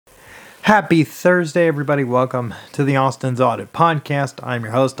Happy Thursday, everybody. Welcome to the Austin's Audit Podcast. I'm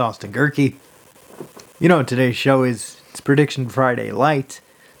your host, Austin Gerke. You know what today's show is? It's Prediction Friday Light,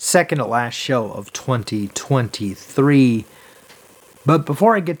 second to last show of 2023. But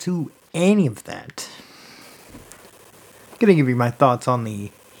before I get to any of that, I'm going to give you my thoughts on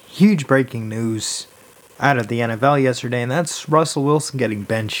the huge breaking news out of the NFL yesterday, and that's Russell Wilson getting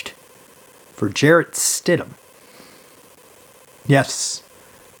benched for Jarrett Stidham. Yes.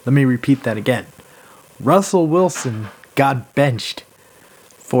 Let me repeat that again. Russell Wilson got benched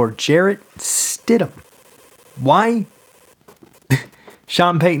for Jarrett Stidham. Why?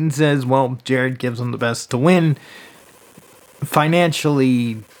 Sean Payton says, well, Jarrett gives them the best to win.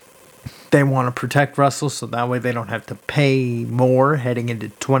 Financially, they want to protect Russell so that way they don't have to pay more heading into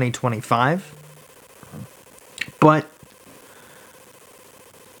 2025. But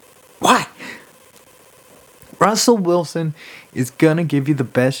why? Russell Wilson is going to give you the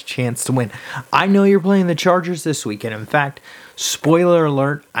best chance to win. I know you're playing the Chargers this weekend. In fact, spoiler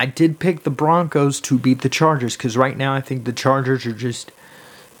alert, I did pick the Broncos to beat the Chargers because right now I think the Chargers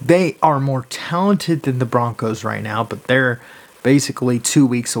they are more talented than the Broncos right now, but they're basically 2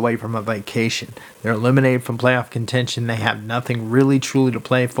 weeks away from a vacation. They're eliminated from playoff contention. They have nothing really truly to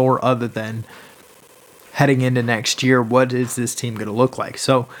play for other than heading into next year. What is this team going to look like?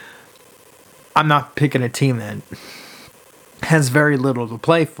 So I'm not picking a team that has very little to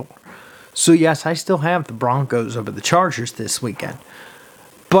play for. So yes, I still have the Broncos over the Chargers this weekend.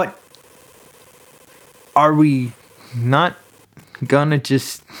 But are we not gonna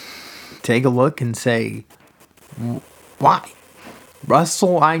just take a look and say, why?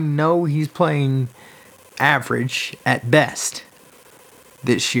 Russell, I know he's playing average at best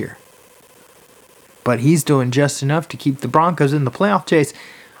this year. But he's doing just enough to keep the Broncos in the playoff chase,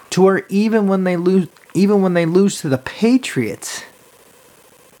 to where even when they lose to the Patriots,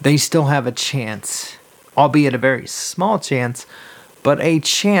 they still have a chance, albeit a very small chance, but a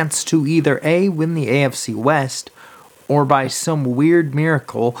chance to either A, win the AFC West, or by some weird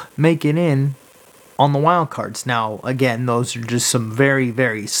miracle, make it in on the wild cards. Now, again, those are just some very,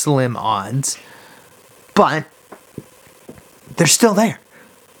 very slim odds, but they're still there.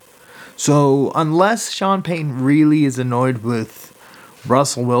 So, unless Sean Payton really is annoyed with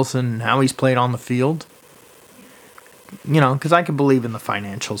Russell Wilson and how he's played on the field, because I can believe in the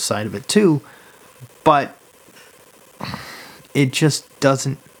financial side of it too, but it just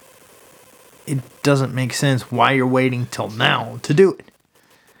doesn't make sense why you're waiting till now to do it.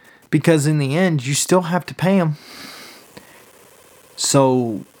 Because in the end, you still have to pay him.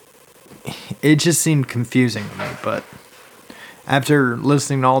 So it just seemed confusing to me, but after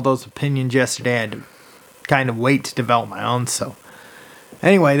listening to all those opinions yesterday, I had to kind of wait to develop my own, so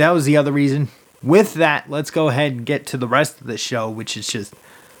anyway, that was the other reason. With that, let's go ahead and get to the rest of the show, which is just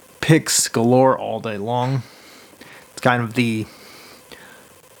picks galore all day long. It's kind of the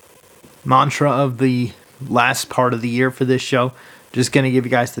mantra of the last part of the year for this show. Just going to give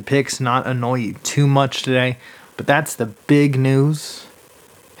you guys the picks, not annoy you too much today. But that's the big news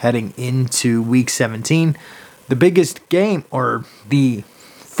heading into Week 17. The biggest game, or the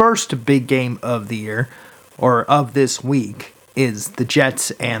first big game of the year, or of this week, is the Jets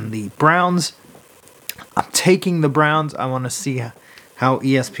and the Browns. I'm taking the Browns. I want to see how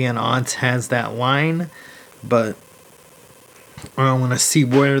ESPN Odds has that line, but I want to see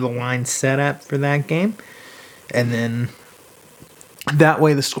where the line's set at for that game, and then that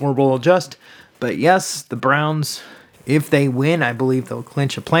way the score will adjust. But yes, the Browns, if they win, I believe they'll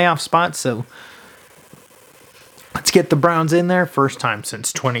clinch a playoff spot, so let's get the Browns in there. First time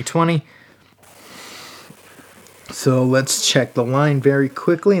since 2020. So let's check the line very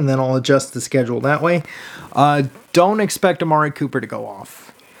quickly, and then I'll adjust the schedule that way. Don't expect Amari Cooper to go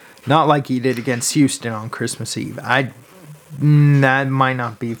off. Not like he did against Houston on Christmas Eve. That might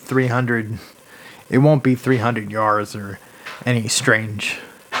not be 300. It won't be 300 yards or any strange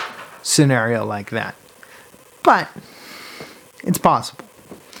scenario like that. But it's possible.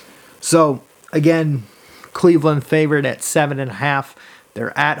 So, again, Cleveland favored at 7.5.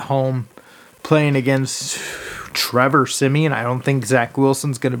 They're at home playing against Trevor Siemian. I don't think Zach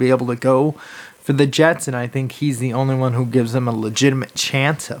Wilson's going to be able to go for the Jets, and I think he's the only one who gives them a legitimate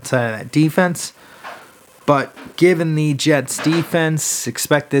chance outside of that defense. But given the Jets' defense,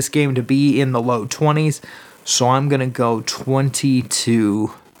 expect this game to be in the low 20s, so I'm going to go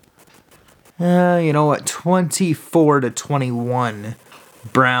 24-21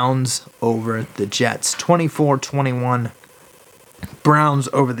 Browns over the Jets. 24-21 Browns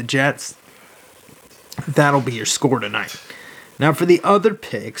over the Jets. That'll be your score tonight. Now for the other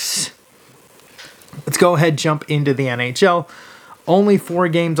picks, let's go ahead and jump into the NHL. Only 4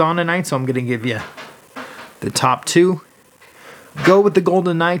 games on tonight, so I'm going to give you the top 2. Go with the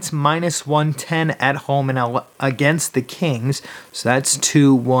Golden Knights minus 110 at home and against the Kings. So that's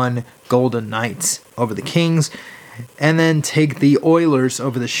 2-1 Golden Knights over the Kings. And then take the Oilers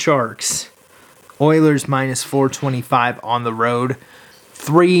over the Sharks. Oilers minus 425 on the road.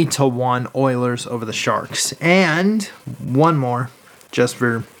 3-1 Oilers over the Sharks. And one more, just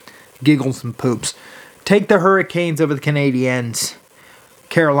for giggles and poops. Take the Hurricanes over the Canadiens.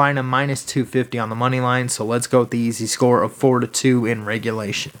 Carolina minus 250 on the money line, so let's go with the easy score of 4-2 in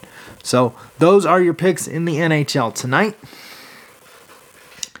regulation. So those are your picks in the NHL tonight.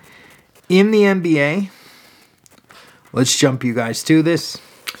 In the NBA, let's jump you guys to this.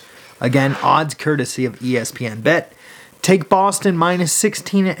 Again, odds courtesy of ESPN Bet. Take Boston minus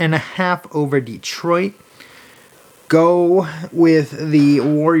 16.5 over Detroit. Go with the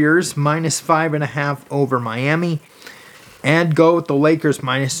Warriors minus 5.5 over Miami. And go with the Lakers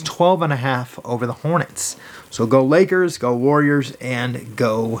minus 12.5 over the Hornets. So go Lakers, go Warriors, and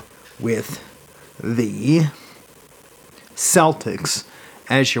go with the Celtics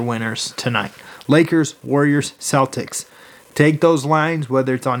as your winners tonight. Lakers, Warriors, Celtics. Take those lines,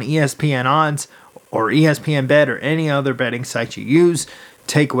 whether it's on ESPN odds or ESPN Bet or any other betting site you use.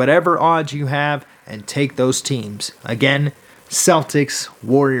 Take whatever odds you have and take those teams. Again, Celtics,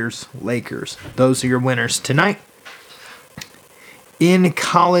 Warriors, Lakers. Those are your winners tonight. In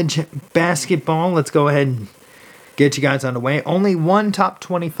college basketball, let's go ahead and get you guys underway. Only one top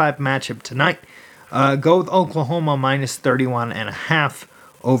 25 matchup tonight. Go with Oklahoma minus 31.5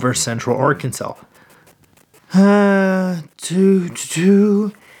 over Central Arkansas.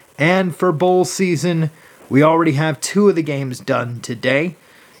 2-2. And for bowl season, we already have 2 of the games done today.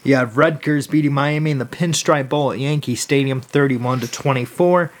 You have Rutgers beating Miami in the Pinstripe Bowl at Yankee Stadium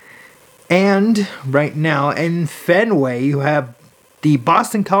 31-24. And right now in Fenway, you have the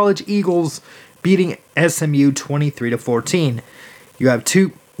Boston College Eagles beating SMU 23-14. You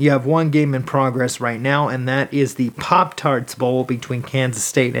have one game in progress right now, and that is the Pop-Tarts Bowl between Kansas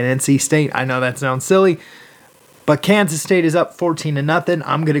State and NC State. I know that sounds silly, but Kansas State is up 14-0.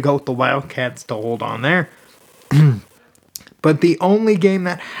 I'm going to go with the Wildcats to hold on there. But the only game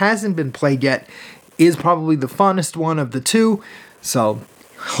that hasn't been played yet is probably the funnest one of the 2. So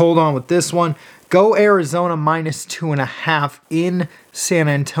hold on with this one. Go Arizona minus 2.5 in San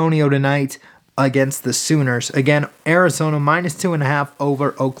Antonio tonight against the Sooners. Again, Arizona minus 2.5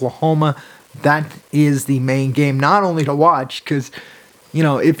 over Oklahoma. That is the main game, not only to watch, because,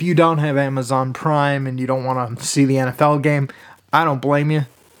 if you don't have Amazon Prime and you don't want to see the NFL game, I don't blame you.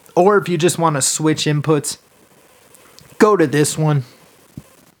 Or if you just want to switch inputs, go to this one.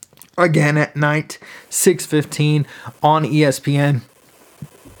 Again at night, 6:15 on ESPN.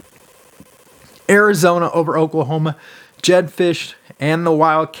 Arizona over Oklahoma. Jedd Fisch and the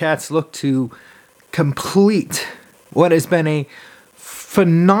Wildcats look to complete what has been a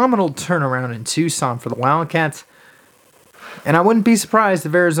phenomenal turnaround in Tucson for the Wildcats. And I wouldn't be surprised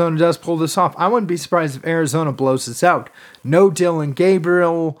if Arizona does pull this off. I wouldn't be surprised if Arizona blows this out. No Dillon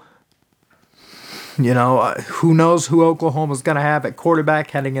Gabriel. Who knows who Oklahoma's going to have at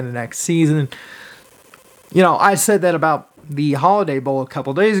quarterback heading into next season. I said that about the Holiday Bowl a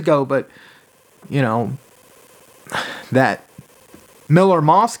couple days ago, but that Miller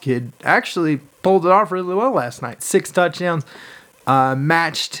Moss kid actually pulled it off really well last night. 6 touchdowns,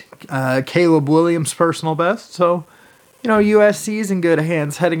 matched Caleb Williams' personal best. So, USC is in good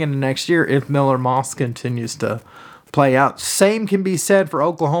hands heading into next year if Miller Moss continues to play out. Same can be said for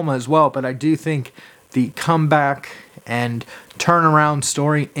Oklahoma as well, but I do think the comeback and turnaround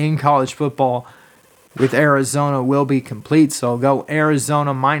story in college football with Arizona will be complete. So go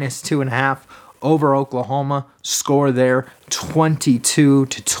Arizona minus 2.5 over Oklahoma. Score there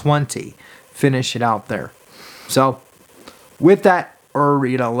 22-20. Finish it out there. So with that,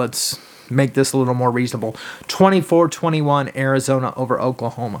 let's make this a little more reasonable. 24-21 Arizona over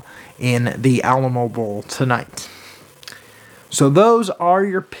Oklahoma in the Alamo Bowl tonight. So those are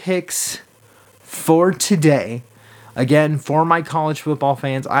your picks for today. Again, for my college football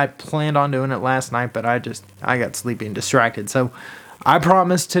fans, I planned on doing it last night, but I got sleepy and distracted. So I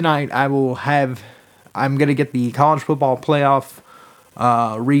promise tonight I'm going to get the college football playoff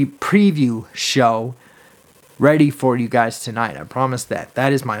preview show ready for you guys tonight. I promise that.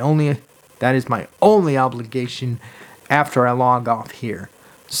 That is my only obligation after I log off here.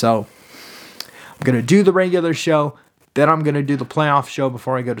 So I'm going to do the regular show, then I'm going to do the playoff show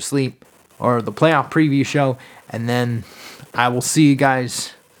before I go to sleep, or the playoff preview show, and then I will see you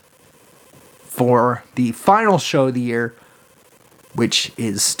guys for the final show of the year, which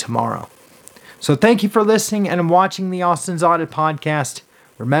is tomorrow. So thank you for listening and watching the Austin's Audit Podcast.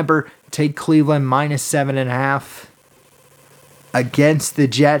 Remember, take Cleveland -7.5 against the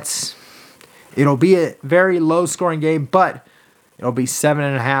Jets. It'll be a very low-scoring game, but it'll be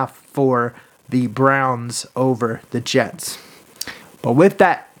 7.5 for the Browns over the Jets. But with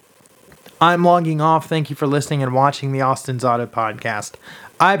that, I'm logging off. Thank you for listening and watching the Austin's Audit Podcast.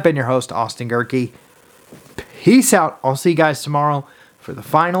 I've been your host, Austin Gerke. Peace out. I'll see you guys tomorrow for the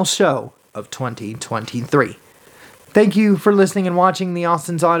final show of 2023. Thank you for listening and watching the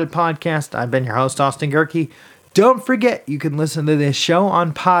Austin's Audit Podcast. I've been your host, Austin Gerke. Don't forget, you can listen to this show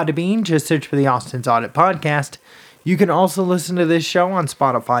on Podbean. Just search for the Austin's Audit Podcast. You can also listen to this show on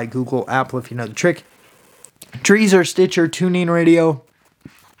Spotify, Google, Apple, if you know the trick, Deezer, Stitcher, TuneIn Radio,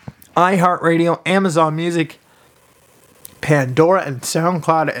 iHeartRadio, Amazon Music, Pandora, and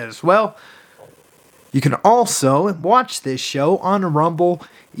SoundCloud as well. You can also watch this show on Rumble,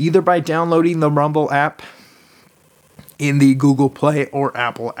 either by downloading the Rumble app in the Google Play or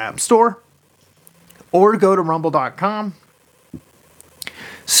Apple App Store, or go to rumble.com.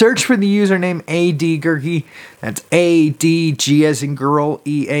 Search for the username ADGerke. That's ADG as in girl,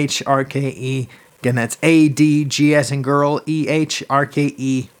 EHRKE. Again, that's ADG as in girl,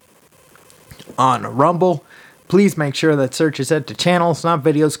 EHRKE on Rumble. Please make sure that search is set to channels, not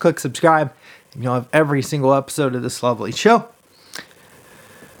videos. Click subscribe, and you'll have every single episode of this lovely show,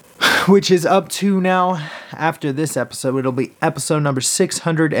 which is up to now. After this episode, it'll be episode number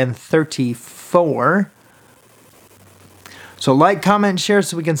 634. So like, comment, and share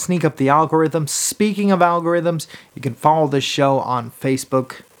so we can sneak up the algorithm. Speaking of algorithms, you can follow this show on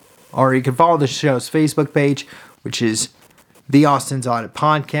Facebook, or you can follow the show's Facebook page, which is the Austin's Audit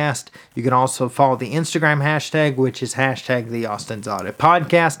Podcast. You can also follow the Instagram hashtag, which is hashtag the Austin's Audit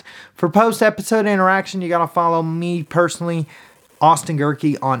Podcast. For post-episode interaction, you got to follow me personally, Austin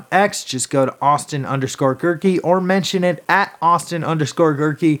Gerke, on X. Just go to Austin_Gerke or mention it at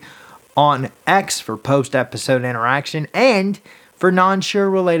Austin_Gerke on X for post-episode interaction. And for non-show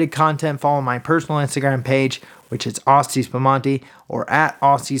related content, follow my personal Instagram page, which is Austie Spamanti, or at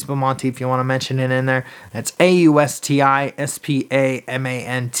Austie Spamanti if you want to mention it in there. That's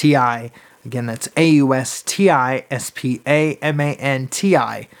AUSTISPAMANTI. Again, that's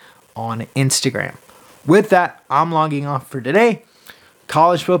AUSTISPAMANTI on Instagram. With that, I'm logging off for today.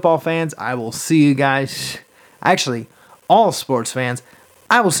 College football fans, I will see you guys. Actually, all sports fans,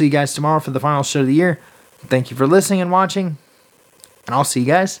 I will see you guys tomorrow for the final show of the year. Thank you for listening and watching, and I'll see you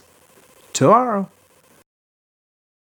guys tomorrow.